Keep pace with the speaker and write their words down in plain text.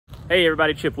Hey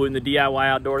everybody, Chip Wooten, the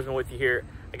DIY Outdoorsman with you here.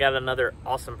 I got another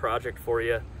awesome project for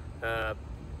you.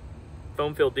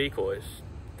 Foam filled decoys.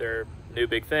 They're a new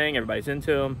big thing, everybody's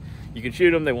into them. You can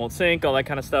shoot them, they won't sink, all that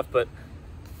kind of stuff, but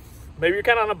maybe you're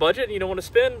kind of on a budget and you don't want to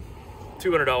spend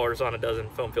 $200 on a dozen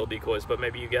foam filled decoys, but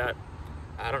maybe you got,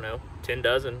 I don't know, 10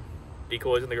 dozen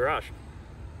decoys in the garage.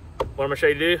 What I'm gonna show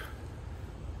you to do,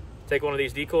 take one of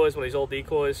these decoys, one of these old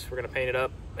decoys, we're gonna paint it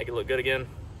up, make it look good again.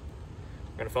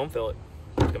 We're gonna foam fill it.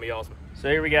 It's gonna be awesome. So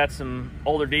here we got some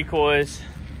older decoys.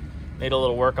 Made a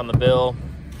little work on the bill.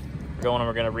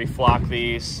 We're gonna reflock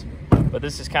these, but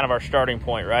this is kind of our starting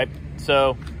point, right?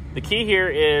 So the key here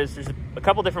is there's a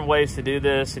couple different ways to do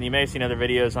this, and you may have seen other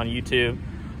videos on YouTube.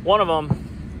 One of them,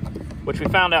 which we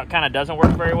found out kind of doesn't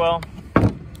work very well,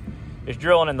 is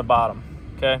drilling in the bottom,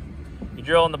 okay? You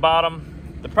drill in the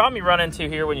bottom. The problem you run into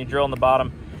here when you drill in the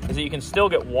bottom is that you can still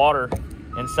get water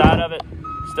inside of it,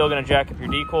 still gonna jack up your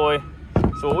decoy.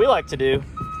 So what we like to do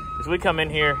is we come in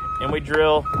here and we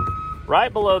drill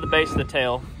right below the base of the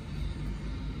tail,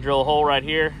 drill a hole right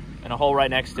here and a hole right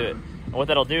next to it. And what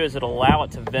that'll do is it'll allow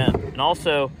it to vent. And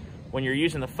also, when you're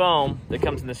using the foam that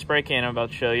comes in the spray can I'm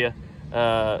about to show you,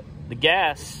 the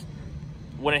gas,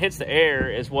 when it hits the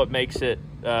air, is what makes it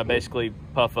basically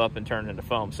puff up and turn into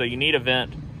foam. So you need a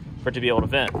vent for it to be able to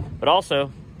vent. But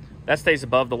also, that stays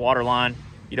above the water line.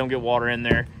 You don't get water in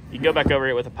there. You can go back over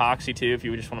it with epoxy too if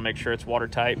you just want to make sure it's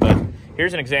watertight. But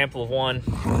here's an example of one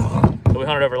that we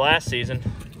hunted over last season.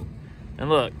 And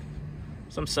look,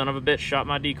 some son of a bitch shot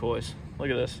my decoys. Look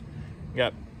at this. We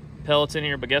got pellets in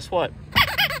here, but guess what?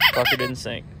 Fucker didn't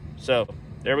sink. So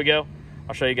there we go.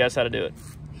 I'll show you guys how to do it.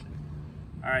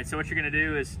 All right, so what you're gonna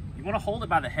do is you wanna hold it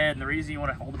by the head, and the reason you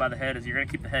wanna hold it by the head is you're gonna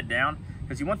keep the head down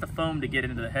because you want the foam to get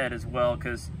into the head as well,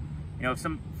 because you know, if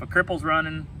a cripple's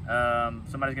running,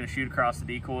 somebody's gonna shoot across the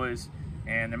decoys,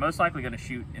 and they're most likely gonna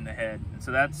shoot in the head. And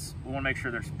so we wanna make sure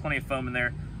there's plenty of foam in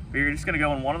there. But you're just gonna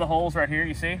go in one of the holes right here,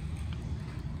 you see? And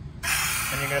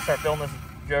you're gonna start filling this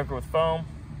joker with foam.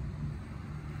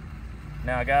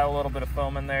 Now I got a little bit of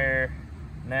foam in there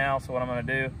now, so what I'm gonna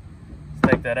do is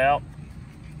take that out,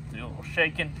 do a little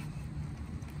shaking,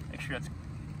 make sure it's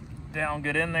down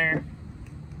good in there.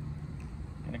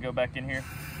 Gonna go back in here.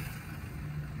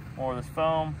 More of this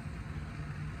foam.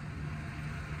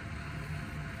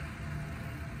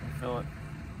 And fill it.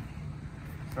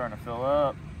 Starting to fill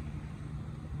up.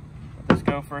 Let this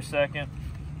go for a second.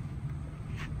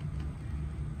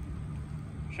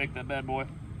 Shake that bad boy.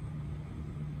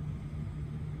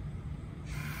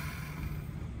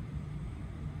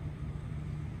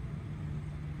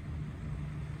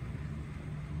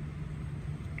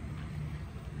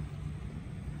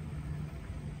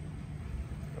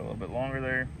 Go a little bit longer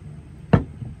there.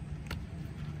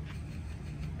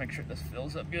 Make sure this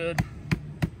fills up good.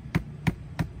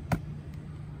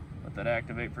 Let that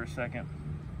activate for a second.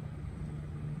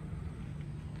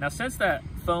 Now, since that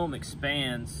foam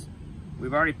expands,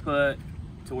 we've already put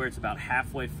to where it's about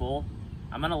halfway full.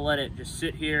 I'm gonna let it just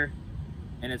sit here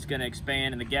and it's gonna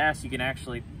expand, and the gas, you can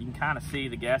kind of see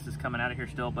the gas is coming out of here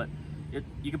still, but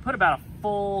you can put about a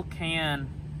full can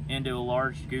into a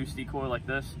large goose decoy like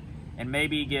this and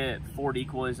maybe get 4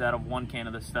 decoys out of 1 can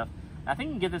of this stuff. I think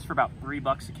you can get this for about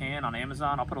 $3 a can on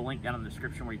Amazon. I'll put a link down in the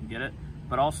description where you can get it.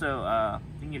 But also,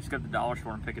 you can just go to the dollar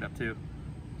store and pick it up too.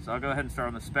 So I'll go ahead and start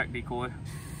on the spec decoy.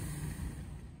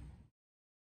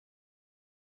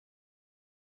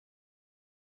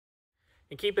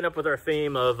 And keeping up with our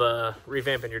theme of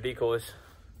revamping your decoys,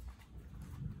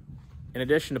 in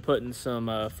addition to putting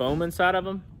some foam inside of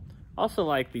them, also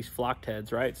like these flocked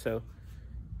heads, right? So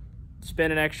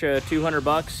spend an extra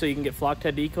 $200 so you can get flocked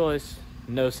head decoys.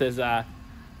 No says I'm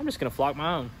just gonna flock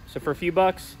my own. So for a few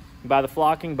bucks, you buy the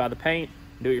flocking, buy the paint,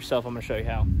 do it yourself. I'm gonna show you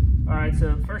how. All right,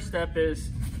 so first step is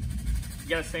you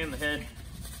gotta sand the head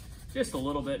just a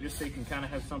little bit, just so you can kind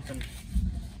of have something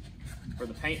for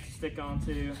the paint to stick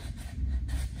onto.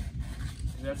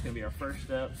 And that's gonna be our first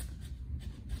step.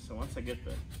 So once I get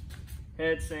the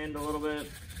head sanded a little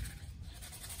bit,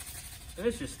 and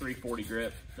it's just 340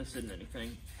 grit. This isn't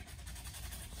anything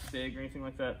big or anything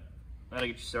like that. That'll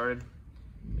get you started.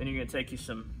 Then you're gonna take you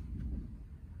some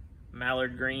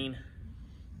mallard green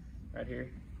right here.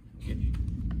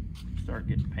 Start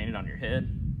getting painted on your head.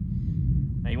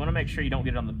 Now you wanna make sure you don't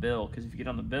get it on the bill, because if you get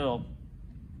on the bill,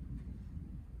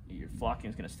 your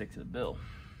flocking is gonna stick to the bill.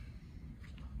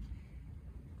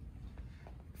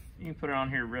 You can put it on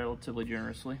here relatively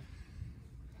generously.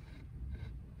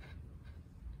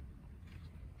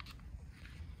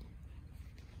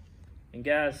 And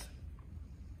guys,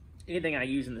 anything I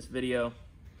use in this video,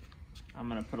 I'm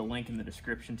gonna put a link in the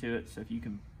description to it, so if you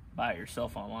can buy it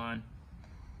yourself online.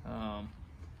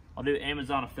 I'll I'll do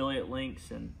Amazon affiliate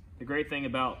links. And the great thing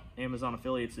about Amazon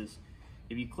affiliates is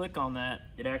if you click on that,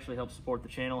 it actually helps support the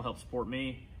channel, helps support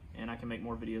me, and I can make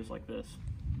more videos like this.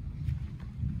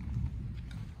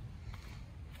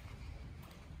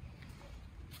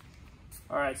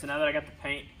 All right, so now that I got the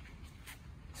paint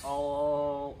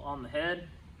all on the head,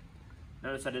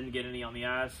 notice I didn't get any on the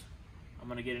eyes. I'm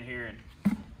gonna get in here and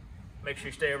make sure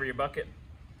you stay over your bucket.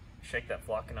 Shake that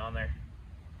flocking on there.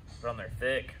 Put it on there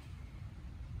thick.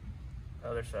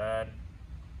 Other side.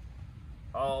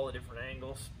 All the different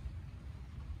angles.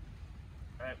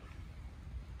 All right.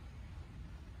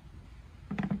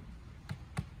 And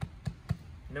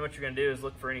then what you're gonna do is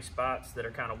look for any spots that are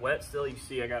kind of wet still. You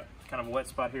see I got kind of a wet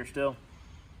spot here still.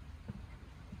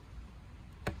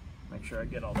 Make sure I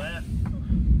get all that.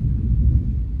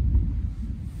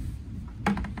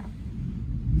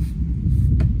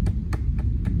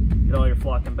 Get all your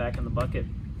flocking back in the bucket.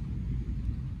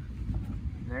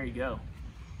 And there you go.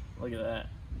 Look at that.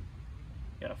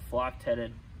 Got a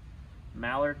flocked-headed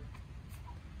mallard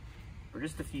for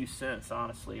just a few cents,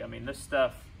 honestly. I mean, this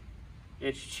stuff,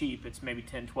 it's cheap. It's maybe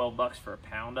 10, 12 bucks for a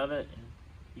pound of it. And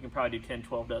you can probably do 10,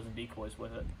 12 dozen decoys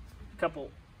with it. A couple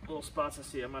little spots I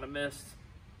see I might have missed.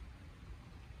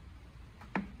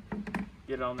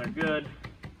 Get it on there good.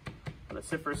 Let it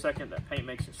sit for a second. That paint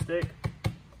makes it stick.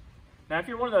 Now, if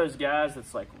you're one of those guys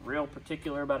that's like real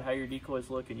particular about how your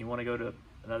decoys look and you want to go to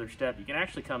another step, you can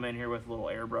actually come in here with a little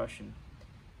airbrush and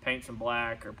paint some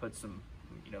black or put some,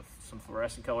 you know, some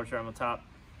fluorescent colors around the top.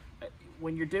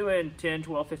 When you're doing 10,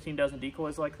 12, 15 dozen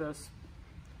decoys like this,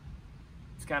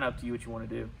 it's kind of up to you what you want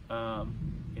to do.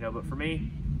 You know, but for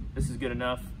me, this is good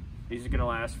enough. These are going to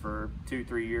last for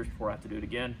 2-3 years before I have to do it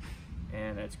again,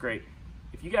 and it's great.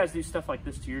 If you guys do stuff like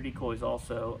this to your decoys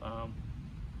also,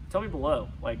 tell me below.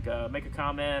 Like, make a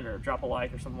comment or drop a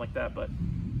like or something like that. But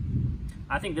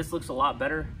I think this looks a lot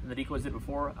better than the decoys did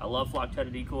before. I love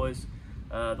flock-headed decoys.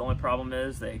 The only problem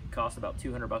is they cost about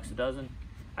 200 bucks a dozen.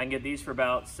 I can get these for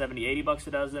about 70, 80 bucks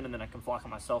a dozen, and then I can flock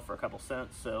them myself for a couple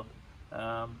cents. So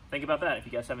think about that. If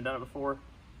you guys haven't done it before,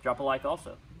 drop a like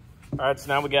also. All right, so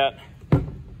now we got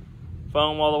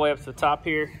foam all the way up to the top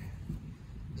here.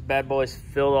 This bad boy's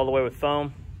filled all the way with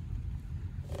foam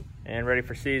and ready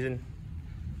for season.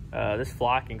 This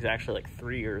flocking is actually like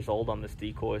 3 years old on this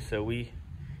decoy, so he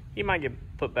might get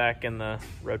put back in the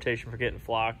rotation for getting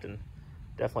flocked and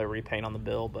definitely repaint on the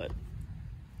bill. But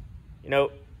you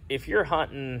know, if you're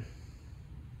hunting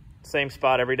same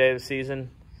spot every day of the season,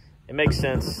 it makes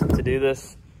sense to do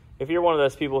this. If you're one of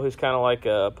those people who's kind of like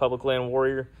a public land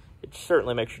warrior, it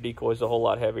certainly makes your decoys a whole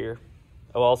lot heavier.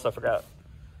 Oh, also I forgot,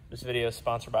 this video is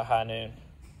sponsored by High Noon.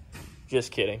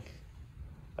 Just kidding.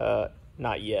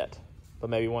 Not yet, but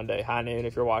maybe one day. High Noon,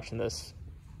 if you're watching this,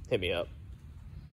 hit me up.